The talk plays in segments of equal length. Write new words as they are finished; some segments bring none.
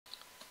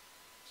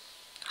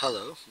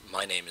Hello,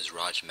 my name is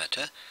Raj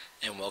Mehta,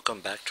 and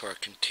welcome back to our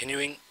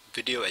continuing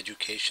video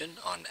education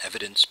on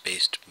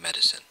evidence-based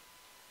medicine.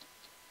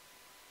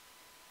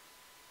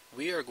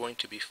 We are going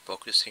to be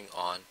focusing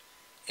on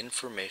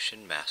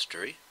information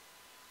mastery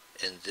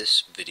in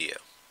this video.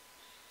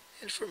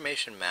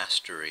 Information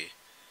mastery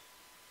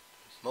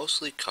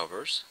mostly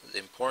covers the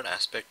important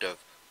aspect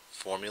of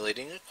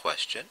formulating a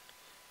question,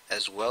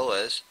 as well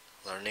as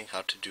learning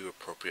how to do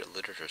appropriate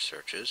literature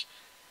searches,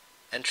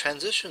 and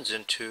transitions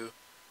into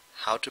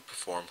how to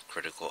perform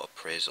critical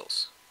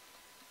appraisals.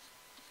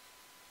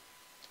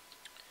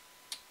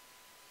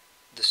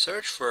 The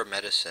search for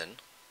medicine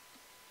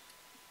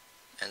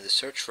and the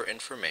search for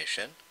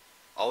information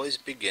always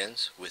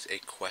begins with a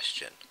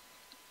question.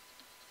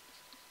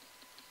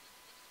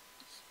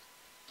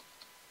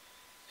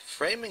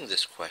 Framing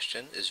this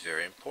question is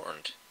very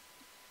important.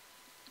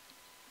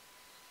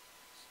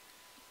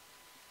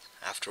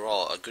 After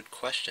all, a good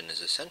question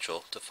is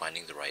essential to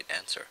finding the right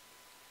answer.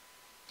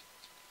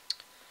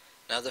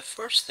 Now, the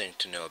first thing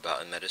to know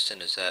about in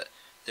medicine is that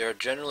there are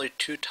generally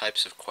two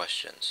types of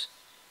questions.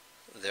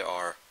 There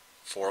are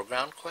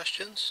foreground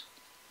questions,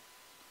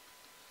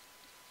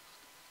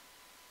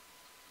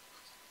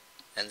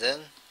 and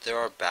then there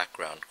are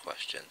background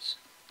questions.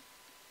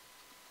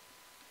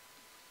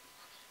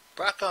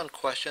 Background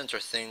questions are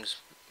things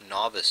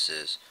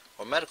novices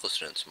or medical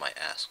students might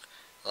ask,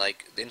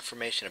 like the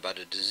information about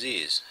a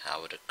disease,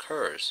 how it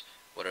occurs,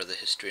 what are the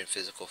history and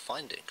physical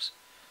findings.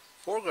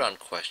 Foreground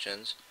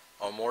questions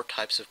are more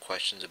types of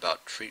questions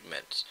about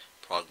treatments,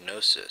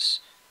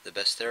 prognosis, the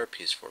best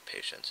therapies for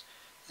patients.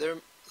 They're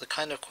the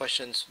kind of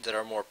questions that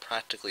are more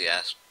practically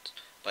asked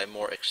by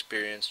more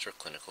experienced or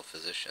clinical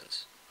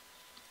physicians.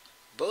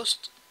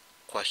 Both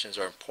questions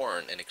are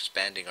important in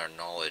expanding our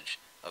knowledge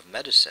of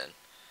medicine,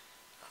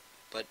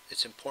 but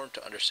it's important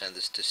to understand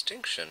this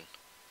distinction,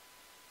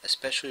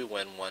 especially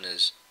when one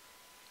is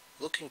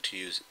looking to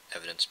use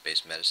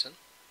evidence-based medicine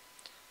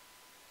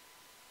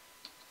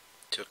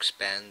to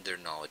expand their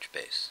knowledge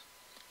base.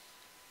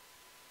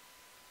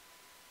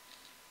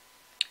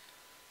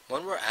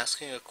 When we're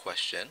asking a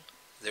question,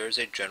 there is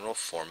a general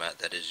format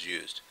that is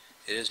used.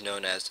 It is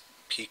known as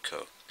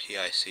PICO,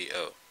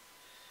 P-I-C-O.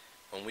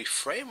 When we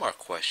frame our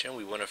question,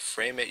 we want to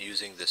frame it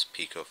using this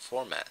PICO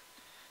format.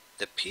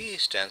 The P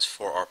stands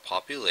for our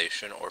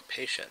population or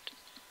patient.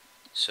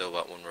 So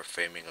when we're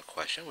framing a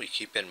question, we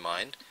keep in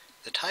mind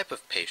the type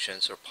of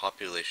patients or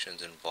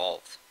populations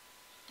involved.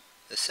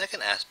 The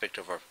second aspect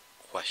of our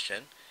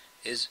question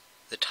is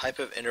the type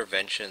of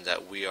intervention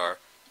that we are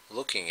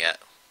looking at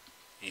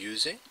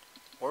using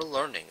or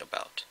learning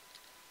about.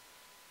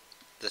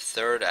 The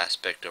third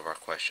aspect of our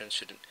question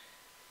should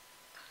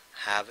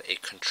have a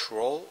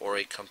control or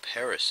a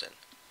comparison.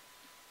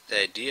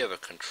 The idea of a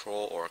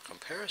control or a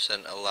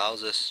comparison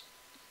allows us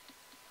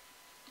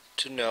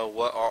to know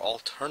what our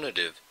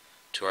alternative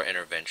to our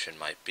intervention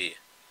might be.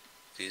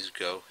 These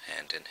go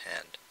hand in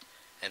hand.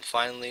 And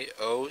finally,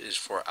 O is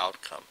for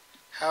outcome.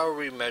 How are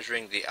we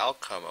measuring the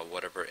outcome of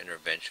whatever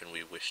intervention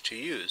we wish to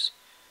use?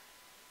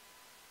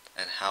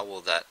 And how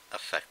will that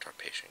affect our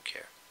patient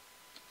care?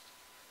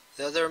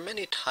 Now, there are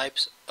many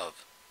types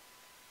of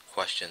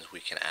questions we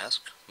can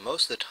ask.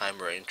 Most of the time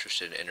we're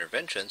interested in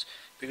interventions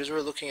because we're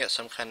looking at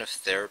some kind of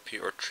therapy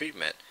or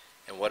treatment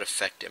and what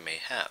effect it may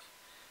have.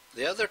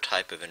 The other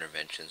type of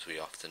interventions we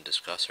often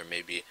discuss are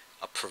maybe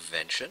a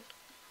prevention,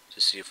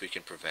 to see if we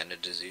can prevent a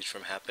disease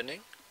from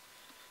happening.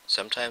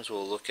 Sometimes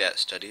we'll look at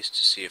studies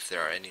to see if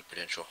there are any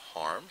potential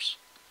harms,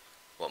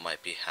 what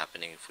might be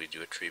happening if we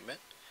do a treatment.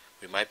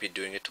 We might be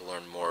doing it to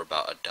learn more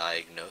about a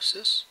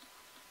diagnosis,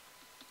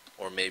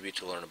 or maybe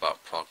to learn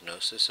about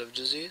prognosis of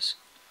disease,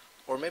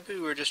 or maybe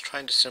we're just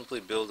trying to simply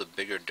build a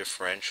bigger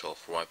differential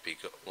for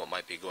what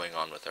might be going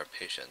on with our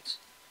patients.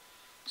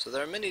 So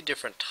there are many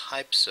different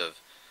types of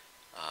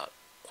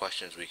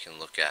questions we can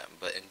look at,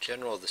 but in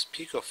general this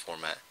PICO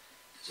format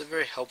is a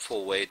very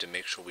helpful way to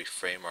make sure we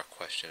frame our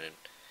question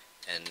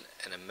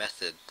in a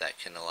method that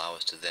can allow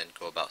us to then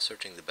go about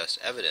searching the best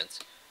evidence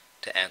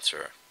to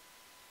answer.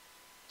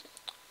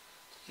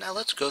 Now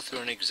let's go through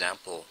an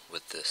example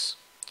with this.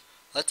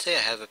 Let's say I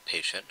have a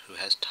patient who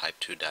has type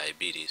 2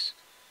 diabetes.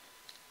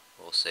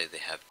 We'll say they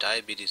have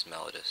diabetes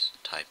mellitus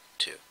type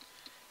 2.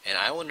 And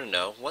I want to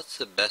know what's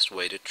the best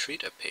way to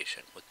treat a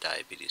patient with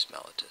diabetes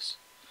mellitus.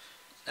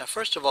 Now,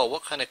 first of all,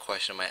 what kind of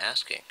question am I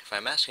asking? If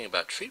I'm asking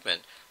about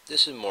treatment,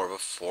 this is more of a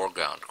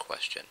foreground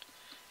question.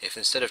 If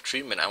instead of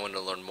treatment I want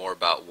to learn more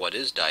about what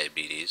is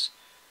diabetes,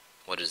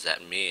 what does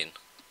that mean,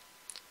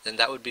 then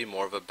that would be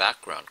more of a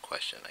background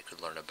question. I could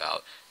learn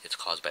about it's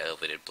caused by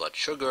elevated blood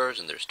sugars,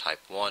 and there's type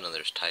 1, and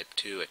there's type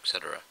 2,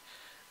 etc.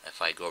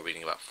 If I go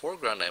reading about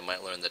foreground, I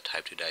might learn that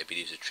type 2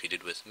 diabetes is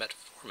treated with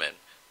metformin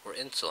or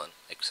insulin,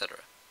 etc.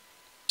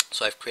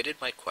 So I've created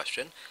my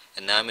question,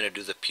 and now I'm going to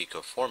do the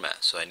PICO format.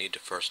 So I need to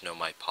first know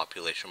my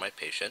population, my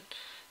patient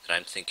that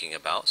I'm thinking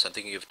about. So I'm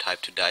thinking of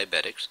type 2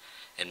 diabetics,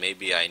 and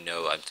maybe I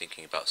know I'm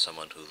thinking about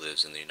someone who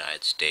lives in the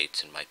United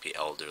States and might be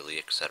elderly,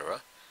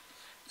 etc.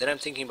 Then I'm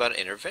thinking about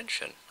an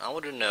intervention. I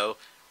want to know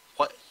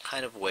what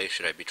kind of way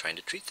should I be trying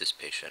to treat this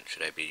patient?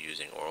 Should I be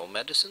using oral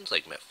medicines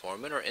like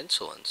metformin or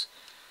insulins?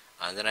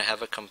 And then I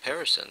have a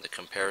comparison. The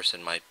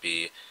comparison might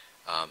be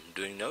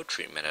doing no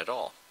treatment at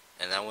all.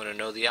 And I want to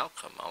know the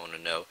outcome. I want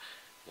to know,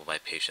 will my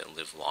patient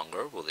live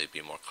longer? Will they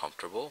be more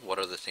comfortable? What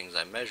are the things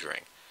I'm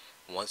measuring?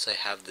 Once I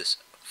have this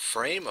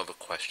frame of a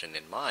question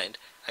in mind,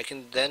 I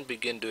can then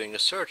begin doing a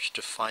search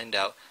to find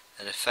out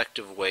an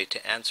effective way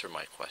to answer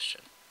my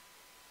question.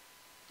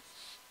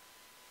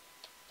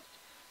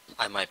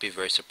 I might be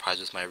very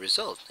surprised with my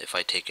result. If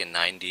I take a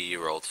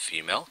 90-year-old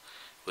female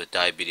with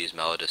diabetes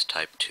mellitus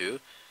type 2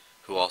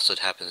 who also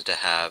happens to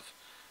have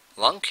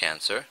lung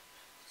cancer,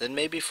 then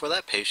maybe for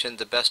that patient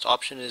the best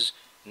option is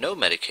no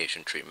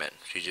medication treatment.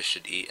 She just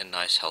should eat a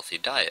nice healthy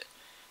diet.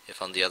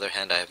 If on the other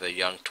hand I have a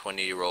young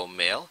 20-year-old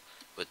male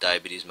with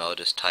diabetes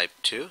mellitus type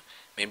 2,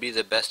 maybe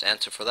the best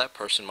answer for that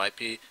person might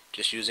be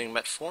just using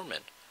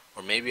metformin.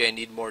 Or maybe I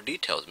need more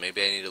details.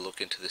 Maybe I need to look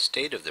into the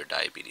state of their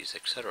diabetes,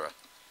 etc.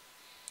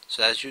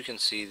 So as you can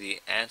see,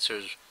 the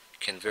answers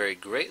can vary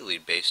greatly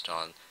based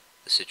on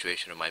the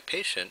situation of my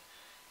patient,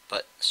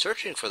 but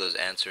searching for those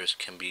answers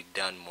can be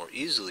done more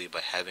easily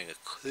by having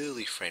a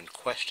clearly framed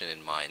question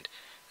in mind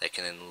that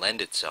can then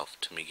lend itself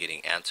to me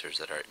getting answers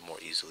that are more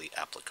easily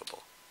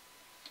applicable.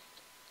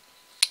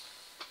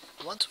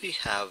 Once we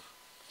have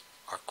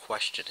our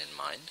question in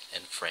mind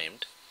and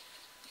framed,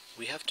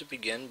 we have to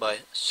begin by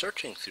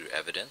searching through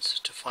evidence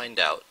to find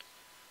out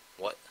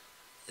what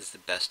is the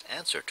best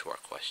answer to our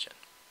question.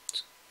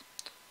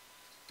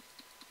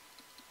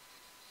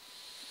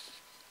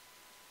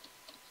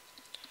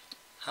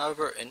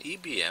 However, in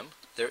EBM,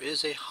 there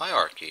is a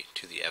hierarchy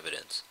to the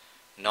evidence.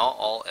 Not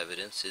all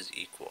evidence is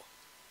equal.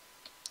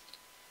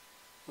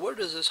 Where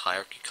does this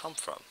hierarchy come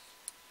from?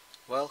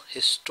 Well,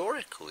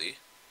 historically,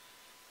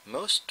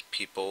 most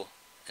people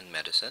in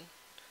medicine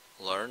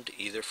learned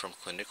either from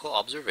clinical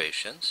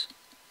observations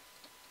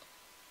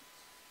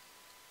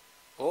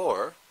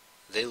or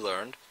they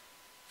learned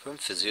from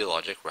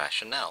physiologic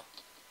rationale.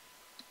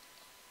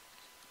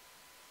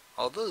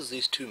 Although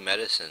these two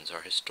medicines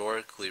are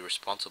historically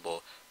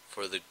responsible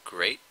for the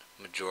great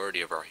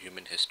majority of our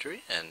human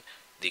history and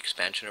the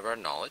expansion of our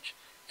knowledge,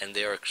 and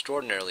they are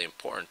extraordinarily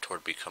important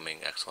toward becoming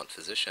excellent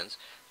physicians,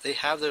 they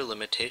have their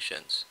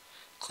limitations.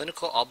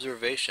 Clinical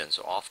observations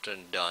are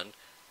often done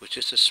with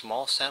just a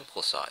small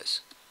sample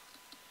size.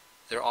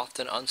 They're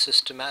often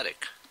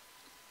unsystematic.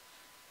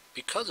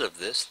 Because of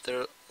this,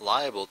 they're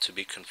liable to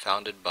be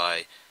confounded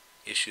by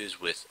issues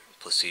with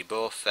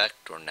placebo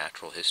effect or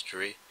natural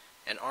history,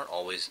 and aren't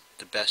always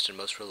the best and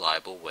most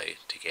reliable way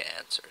to get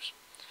answers.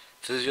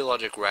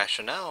 Physiologic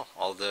rationale,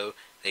 although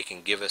they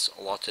can give us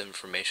lots of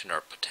information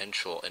or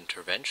potential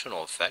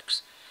interventional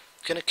effects,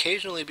 can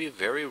occasionally be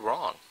very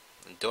wrong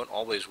and don't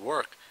always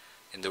work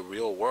in the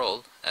real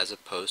world as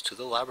opposed to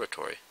the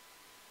laboratory.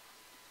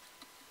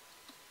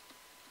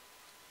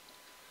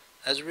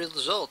 As a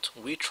result,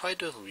 we try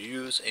to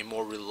use a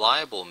more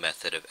reliable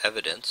method of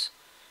evidence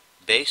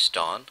based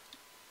on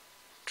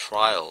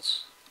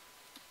trials.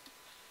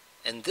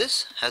 And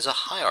this has a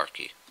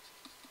hierarchy.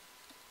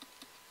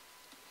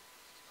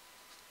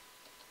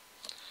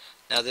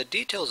 Now, the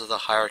details of the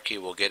hierarchy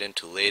we'll get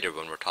into later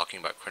when we're talking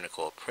about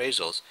clinical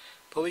appraisals,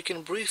 but we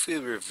can briefly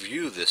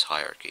review this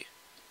hierarchy.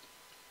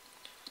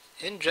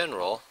 In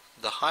general,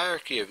 the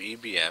hierarchy of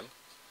EBM,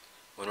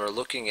 when we're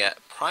looking at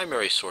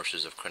primary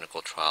sources of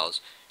clinical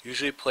trials,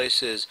 usually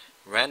places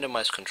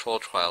randomized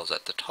controlled trials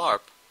at the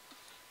top,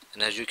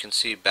 and as you can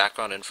see,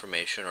 background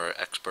information or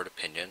expert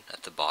opinion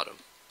at the bottom.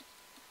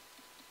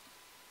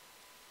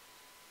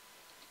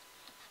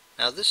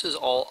 Now, this is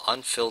all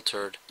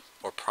unfiltered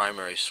or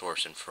primary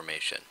source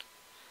information.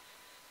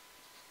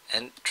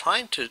 And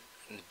trying to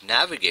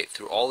navigate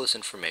through all this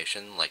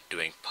information, like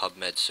doing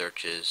PubMed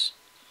searches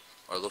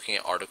or looking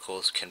at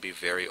articles, can be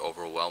very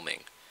overwhelming.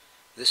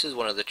 This is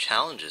one of the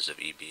challenges of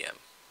EBM.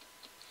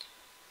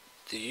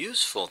 The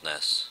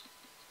usefulness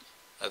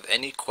of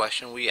any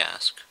question we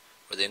ask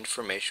or the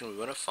information we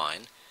want to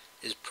find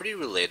is pretty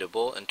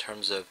relatable in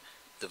terms of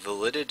the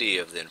validity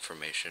of the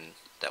information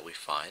that we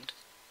find,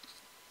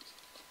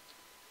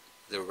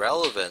 the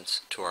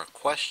relevance to our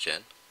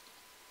question,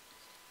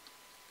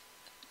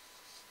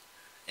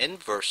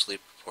 inversely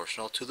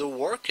proportional to the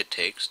work it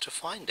takes to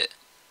find it.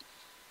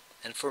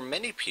 And for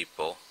many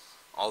people,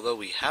 although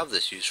we have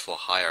this useful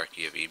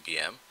hierarchy of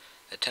EBM,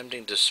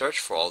 attempting to search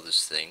for all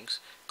these things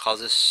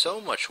causes so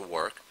much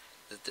work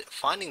that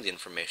finding the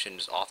information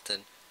is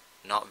often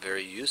not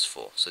very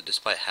useful. So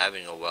despite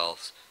having a well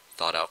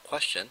thought out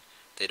question,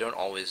 they don't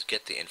always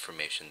get the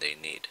information they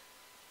need.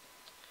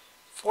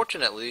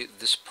 Fortunately,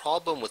 this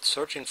problem with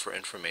searching for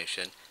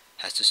information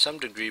has to some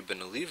degree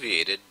been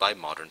alleviated by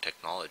modern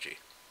technology.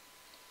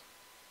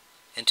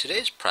 In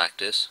today's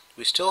practice,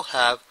 we still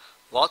have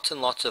lots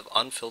and lots of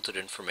unfiltered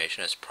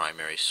information as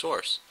primary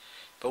source,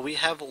 but we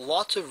have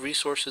lots of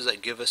resources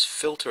that give us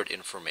filtered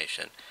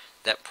information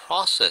that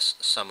process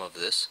some of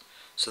this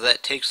so that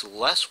it takes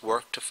less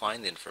work to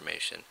find the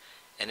information,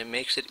 and it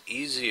makes it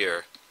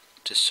easier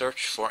to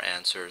search for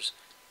answers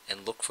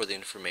and look for the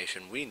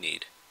information we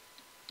need.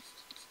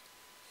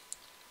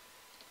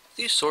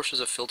 These sources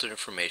of filtered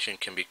information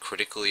can be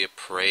critically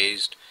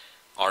appraised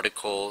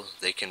articles,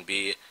 they can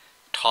be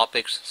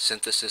topics,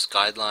 synthesis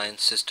guidelines,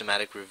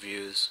 systematic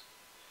reviews.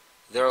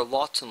 There are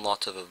lots and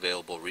lots of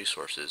available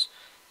resources.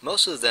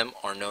 Most of them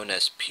are known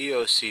as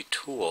POC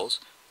tools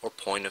or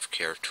point of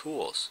care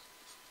tools.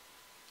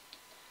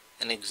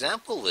 An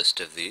example list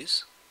of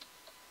these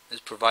is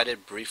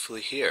provided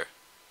briefly here.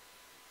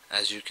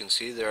 As you can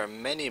see, there are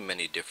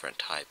many different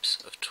types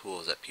of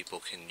tools that people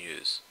can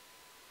use.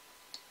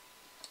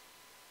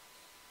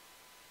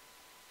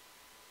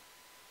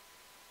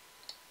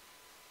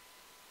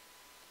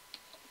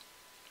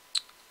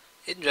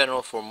 In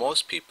general, for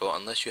most people,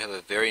 unless you have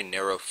a very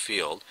narrow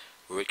field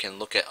where we can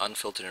look at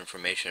unfiltered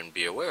information and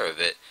be aware of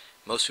it,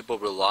 most people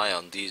rely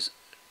on these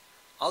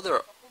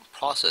other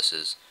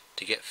processes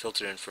to get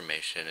filtered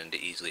information and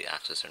to easily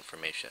access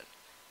information.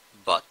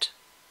 But,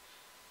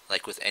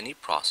 like with any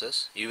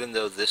process, even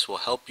though this will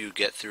help you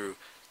get through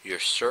your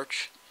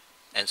search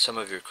and some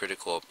of your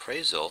critical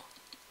appraisal,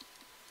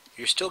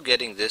 you're still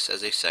getting this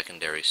as a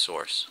secondary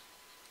source.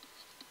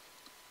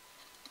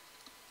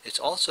 It's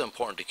also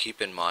important to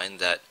keep in mind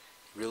that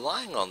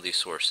relying on these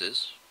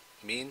sources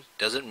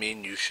doesn't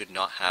mean you should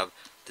not have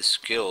the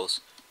skills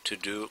to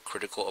do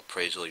critical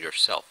appraisal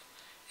yourself.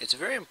 It's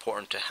very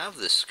important to have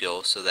this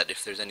skill so that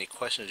if there's any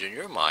questions in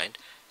your mind,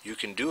 you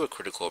can do a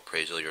critical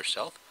appraisal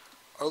yourself,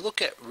 or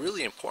look at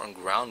really important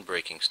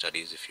groundbreaking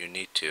studies if you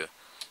need to,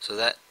 so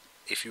that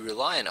if you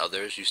rely on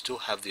others, you still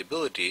have the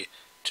ability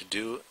to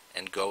do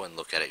and go and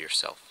look at it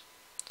yourself.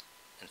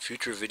 In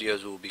future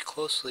videos, we'll be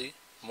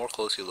more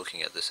closely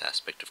looking at this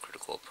aspect of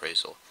critical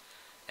appraisal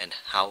and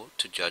how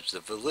to judge the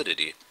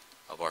validity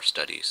of our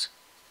studies.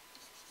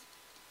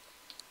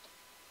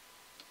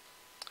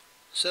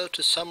 So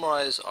to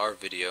summarize our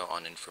video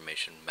on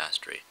information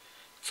mastery,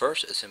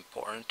 first it's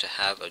important to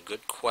have a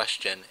good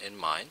question in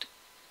mind,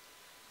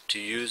 to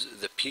use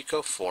the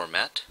PICO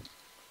format,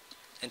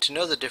 and to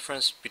know the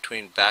difference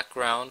between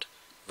background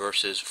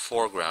versus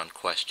foreground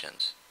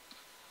questions.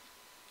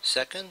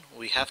 Second,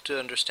 we have to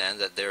understand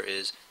that there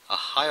is a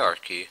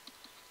hierarchy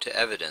to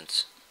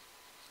evidence.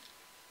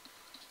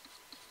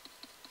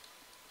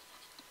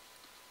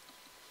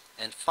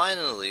 And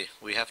finally,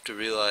 we have to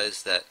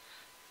realize that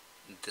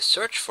the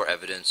search for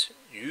evidence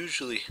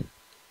usually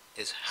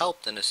is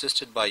helped and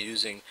assisted by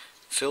using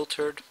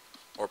filtered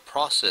or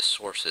processed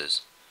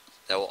sources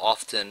that will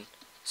often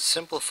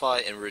simplify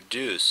and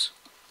reduce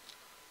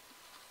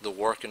the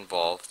work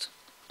involved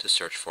to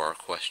search for our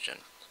question.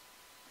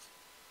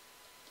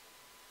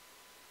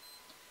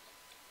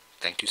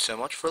 Thank you so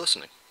much for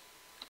listening.